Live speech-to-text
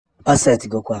All set to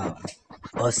go kwa.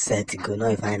 All set to go. No,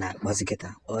 if I not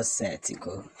Bosiketa. All set to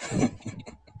go.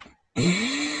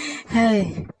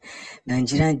 Hey,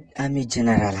 Nigerian Army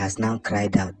General has now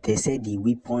cried out. They say the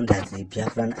weapons that the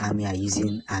Biafran Army are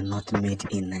using are not made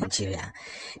in Nigeria.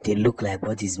 They look like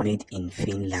what is made in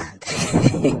Finland.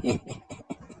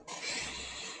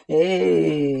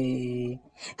 Hey,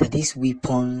 that these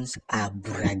weapons are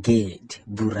brigade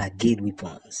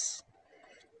weapons.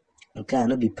 Okay,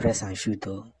 no be press and shoot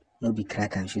or no be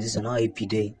crack and shoot. This is not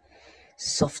APD.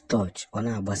 Soft touch on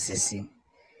our bosses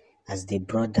as they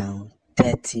brought down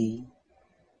 30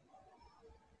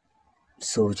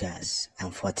 soldiers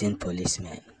and 14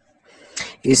 policemen.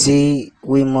 You see,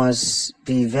 we must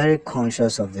be very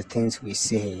conscious of the things we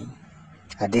say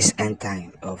at this end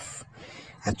time of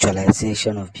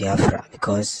actualization of Biafra,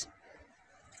 because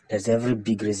there's every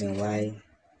big reason why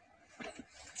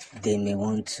they may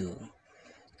want to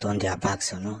turn their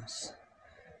backs on us.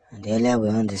 And the earlier we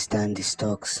understand the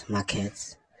stocks,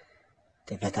 markets,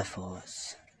 the better for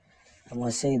us. I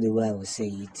must say the way I will say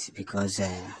it, because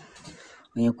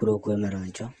when you kuro kwe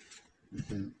meranjo,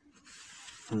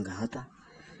 ngahata.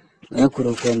 When you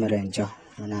kuro kwe meranjo,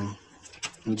 na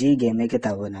njige make it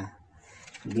abona.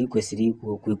 Be kwesiri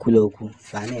ku kwikulo ku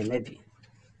fane maybe.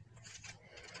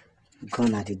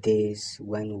 Gone are the days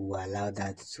when we will allow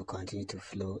that to continue to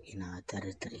flow in our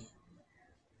territory.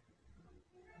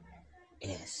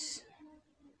 Yes.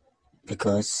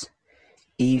 Because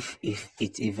if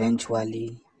it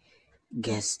eventually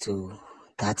gets to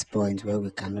that point where we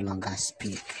can no longer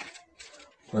speak,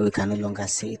 where we can no longer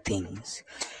say things,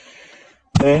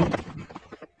 then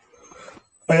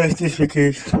honestly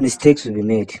speaking, mistakes will be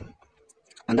made.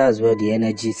 And that's where the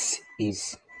energy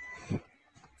is.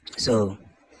 So,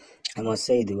 I must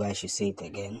say the way I should say it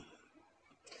again.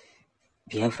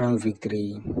 Biafran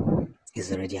victory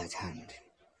is already at hand.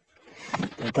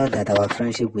 They thought that our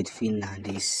friendship with Finland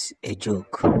is a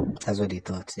joke. That's what they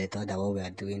thought. They thought that what we are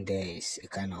doing there is a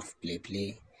kind of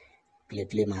play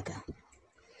matter.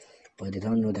 But they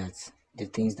don't know that the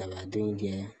things that we are doing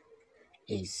here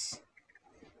is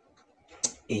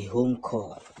a home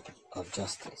call of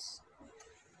justice.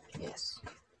 Yes.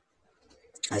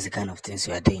 That's the kind of things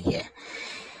we are doing here.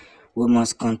 We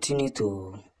must continue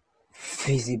to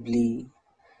visibly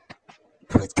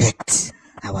protect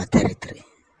our territory.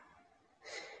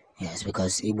 Yes,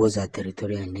 because Igbos are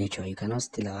territorial in nature. You cannot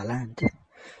steal our land.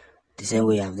 The same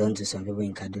way you have done to some people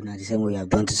in Kaduna, the same way you have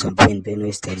done to some people in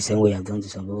Benue State, the same way you have done to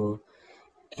some people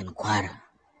in Kwara.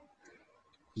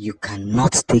 You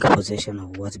cannot take possession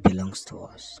of what belongs to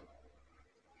us.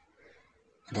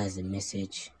 And that's the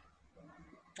message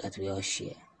that we all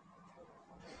share.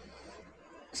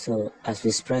 So, as we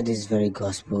spread this very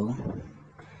gospel,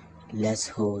 let's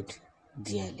hold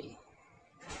dearly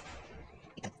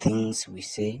the things we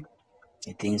say,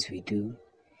 the things we do,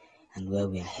 and where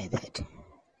we are headed.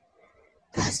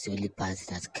 That's the only part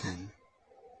that can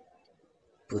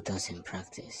put us in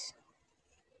practice.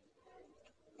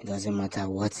 It doesn't matter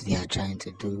what they are trying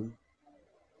to do.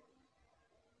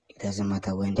 It doesn't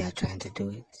matter when they are trying to do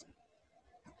it.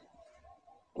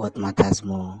 What matters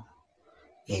more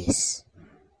is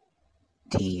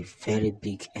the very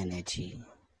big energy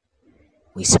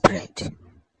we spread.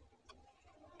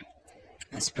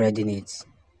 And spreading it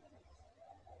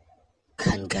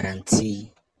can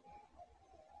guarantee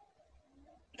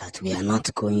that we are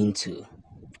not going to,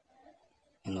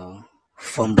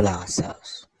 fumble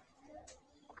ourselves.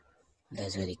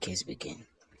 That's where the case begins.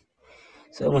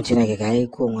 So much like I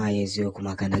go my eziokwu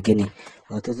maka na gịnị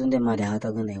ọtụtụ ndị mmadụ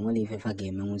aghọtago na enwere ife fa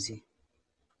ga-emenwuzi.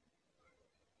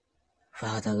 Fa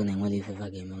aghọtago na enwere ife fa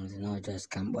ga-emenwuzi, na just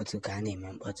ka mkpọtụ ka a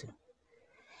na-eme mkpọtụ.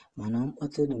 Mana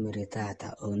mkpọtụ unu mere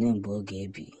tata one mgbe ọ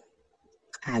ga-ebi.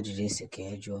 Ajụjụ esi ka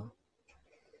e jụọ.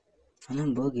 Mana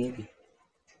mgbe ọ ga-ebi.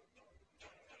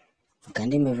 Maka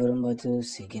ndị mevere mkpọtụ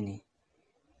si gịnị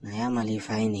na ya amala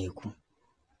ife anyị na-ekwu.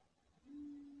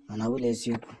 Mana ọ bụla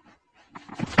eziokwu.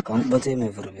 Ka mkpọtụ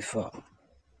emevere before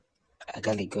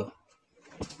agaligo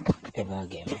ebe ọ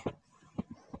ga-eme.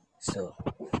 So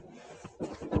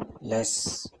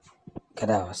let's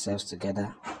gather ourselves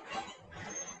together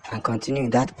and continue in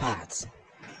that path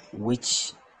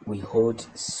which we hold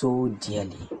so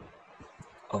dearly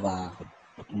of our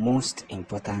most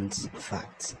important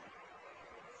fact,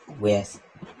 where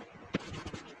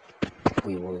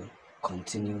we will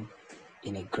continue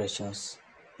in a gracious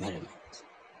merriment.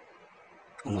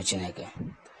 Ụmụ Chineke,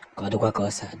 ka ọ dịkwa ka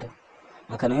ọ si adị.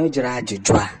 Maka na onye jụrụ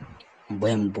ajụjụ a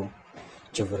mgbe mbụ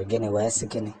jụrụ gịnị wee sị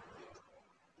gịnị?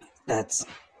 That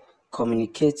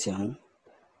communicating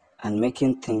and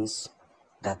making things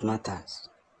that matters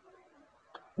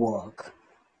work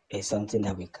is something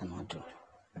that we cannot do.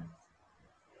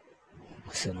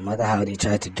 So no matter how they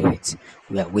try to do it,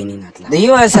 we are winning at last. The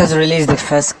US has released the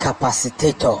first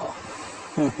capacitator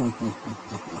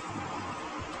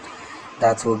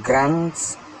that will grant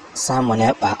Simon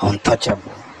Ekpa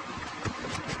untouchable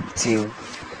till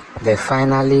they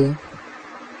finally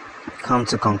come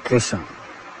to conclusion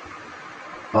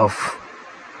of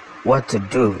what to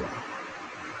do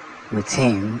with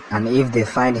him, and if they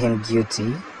find him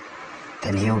guilty,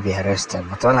 then he will be arrested.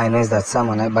 But all I know is that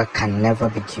Simon Ekpa can never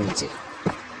be guilty.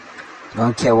 I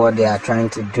don't care what they are trying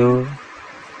to do.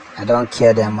 I don't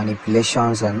care their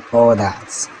manipulations and all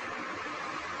that.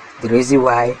 The reason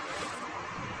why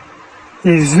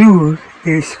the zoo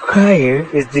is crying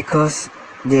is because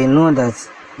they know that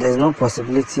there's no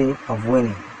possibility of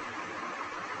winning.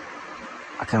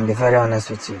 I can be very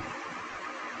honest with you.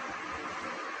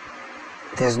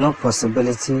 There's no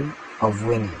possibility of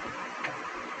winning.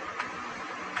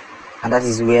 And that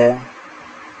is where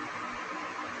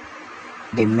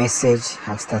the message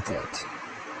has started.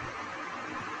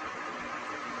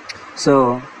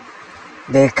 So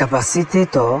the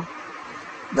capacitator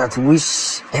that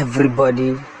which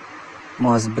everybody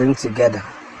must bring together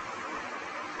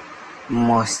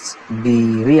must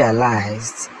be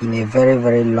realized in a very,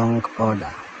 very long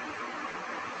order,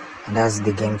 and that's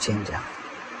the game changer.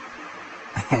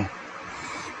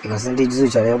 Because in the zoo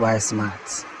everybody is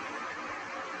smart.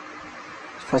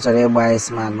 First everybody is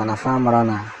smart, man. A farm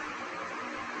runner.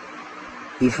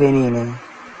 If any,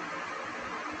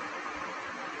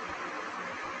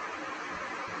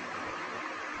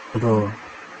 bro,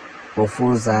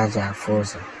 Ofuza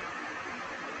Fosa,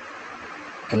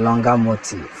 a longer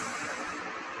motive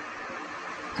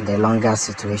and a longer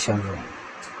situation room.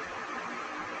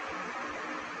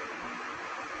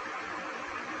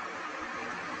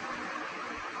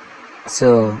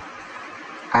 So,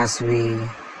 as we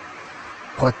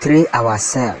portray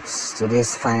ourselves to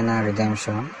this final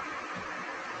redemption,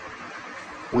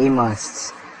 we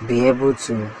must be able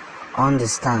to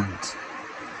understand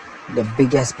the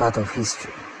biggest part of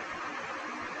history.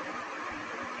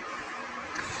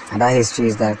 And that history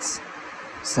is that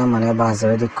Simon Ekpa has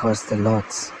already caused a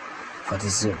lot for the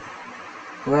zoo.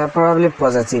 Well, probably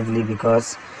positively,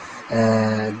 because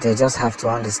they just have to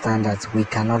understand that we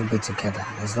cannot be together.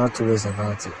 There's no two ways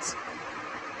about it.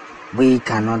 We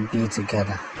cannot be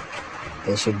together.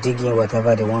 They should dig in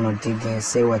whatever they want to dig in,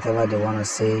 say whatever they want to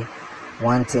say.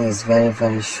 One thing is very,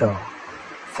 very sure,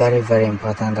 very, very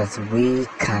important, that we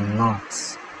cannot,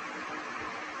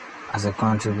 as a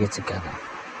country, be together.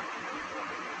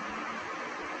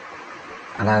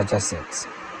 And that's just it.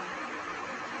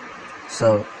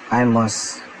 So I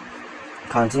must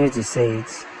continue to say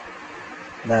it,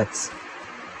 that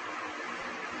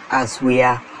as we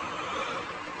are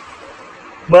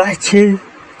marching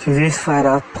to this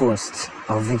final post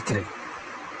of victory,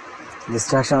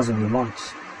 distractions will be much.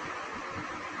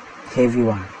 Heavy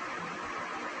one.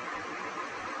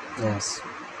 Yes.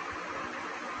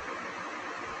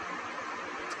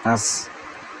 As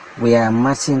we are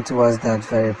marching towards that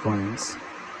very point,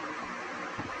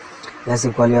 let's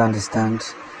equally understand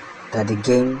that the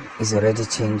game is already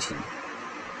changing.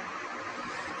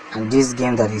 And this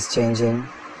game that is changing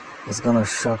is going to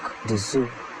shock the zoo.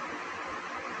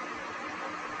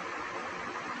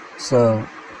 So,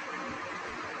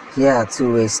 here are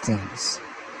two ways things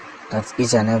that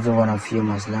each and every one of you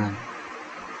must learn.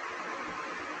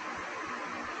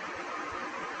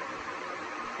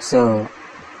 So,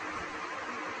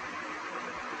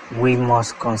 we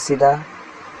must consider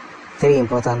three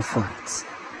important facts.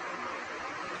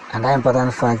 And that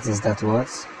important fact is that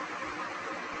what?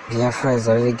 Biafra is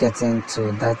already getting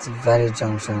to that very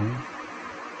junction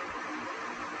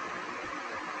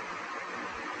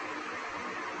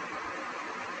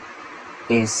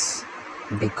is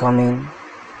becoming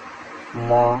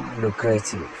more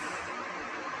lucrative,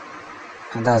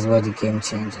 and that's where the game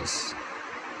changes.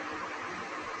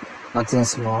 Nothing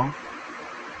small,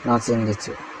 nothing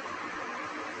little.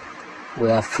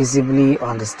 We are visibly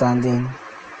understanding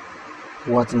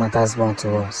what matters more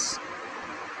to us,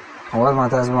 and what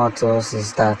matters more to us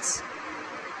is that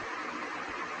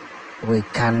we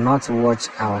cannot watch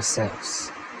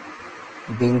ourselves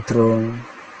being thrown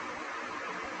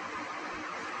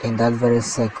in that very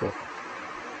circle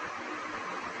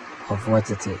of what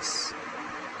it is.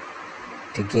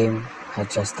 The game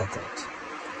had just started.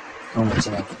 No much.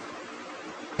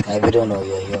 I don't know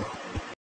you're here.